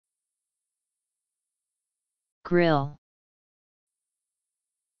grill.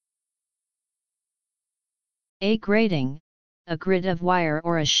 A grating, a grid of wire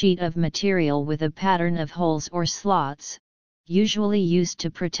or a sheet of material with a pattern of holes or slots, usually used to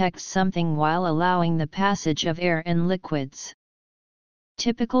protect something while allowing the passage of air and liquids.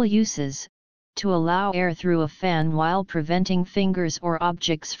 Typical uses: to allow air through a fan while preventing fingers or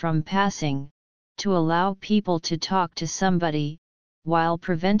objects from passing, to allow people to talk to somebody, while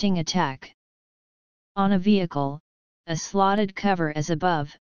preventing attack. On a vehicle, a slotted cover as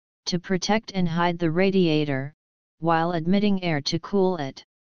above, to protect and hide the radiator, while admitting air to cool it.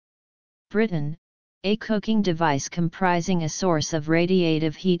 Britain, a cooking device comprising a source of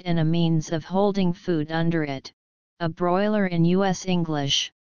radiative heat and a means of holding food under it. A broiler in U.S.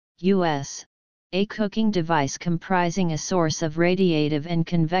 English, U.S., a cooking device comprising a source of radiative and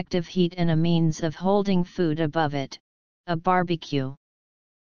convective heat and a means of holding food above it. A barbecue.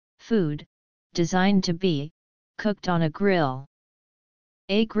 Food, designed to be cooked on a grill.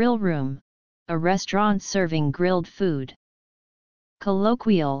 A grill room, a restaurant serving grilled food.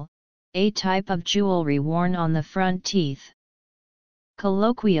 Colloquial, a type of jewelry worn on the front teeth.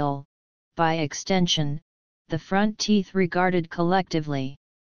 Colloquial, by extension, the front teeth regarded collectively.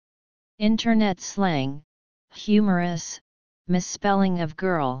 Internet slang, humorous, misspelling of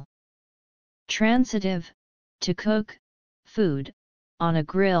girl. Transitive, to cook, food, on a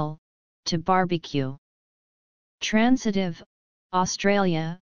grill, to barbecue. Transitive,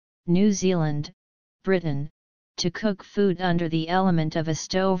 Australia, New Zealand, Britain, to cook food under the element of a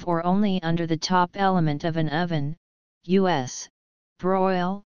stove or only under the top element of an oven. U.S.,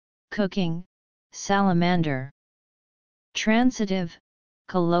 broil, cooking, salamander. Transitive,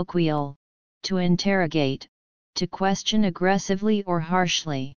 colloquial, to interrogate, to question aggressively or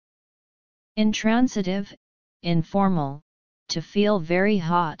harshly. Intransitive, informal, to feel very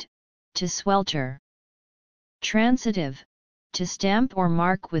hot, to swelter. Transitive, to stamp or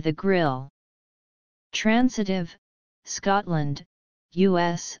mark with a grill. Transitive, Scotland,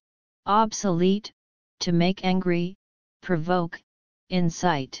 U.S., obsolete, to make angry, provoke,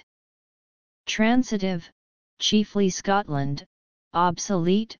 incite. Transitive, chiefly Scotland,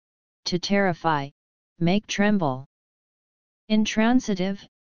 obsolete, to terrify, make tremble. Intransitive,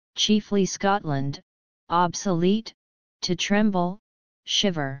 chiefly Scotland, obsolete, to tremble,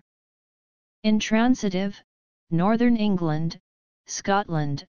 shiver. Intransitive, Northern England,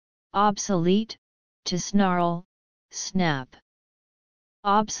 Scotland, obsolete, to snarl, snap.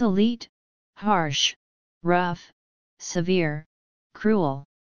 Obsolete, harsh, rough, severe, cruel.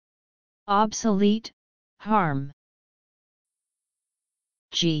 Obsolete, harm.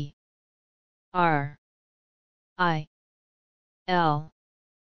 G R I L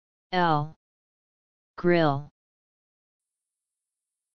L grill.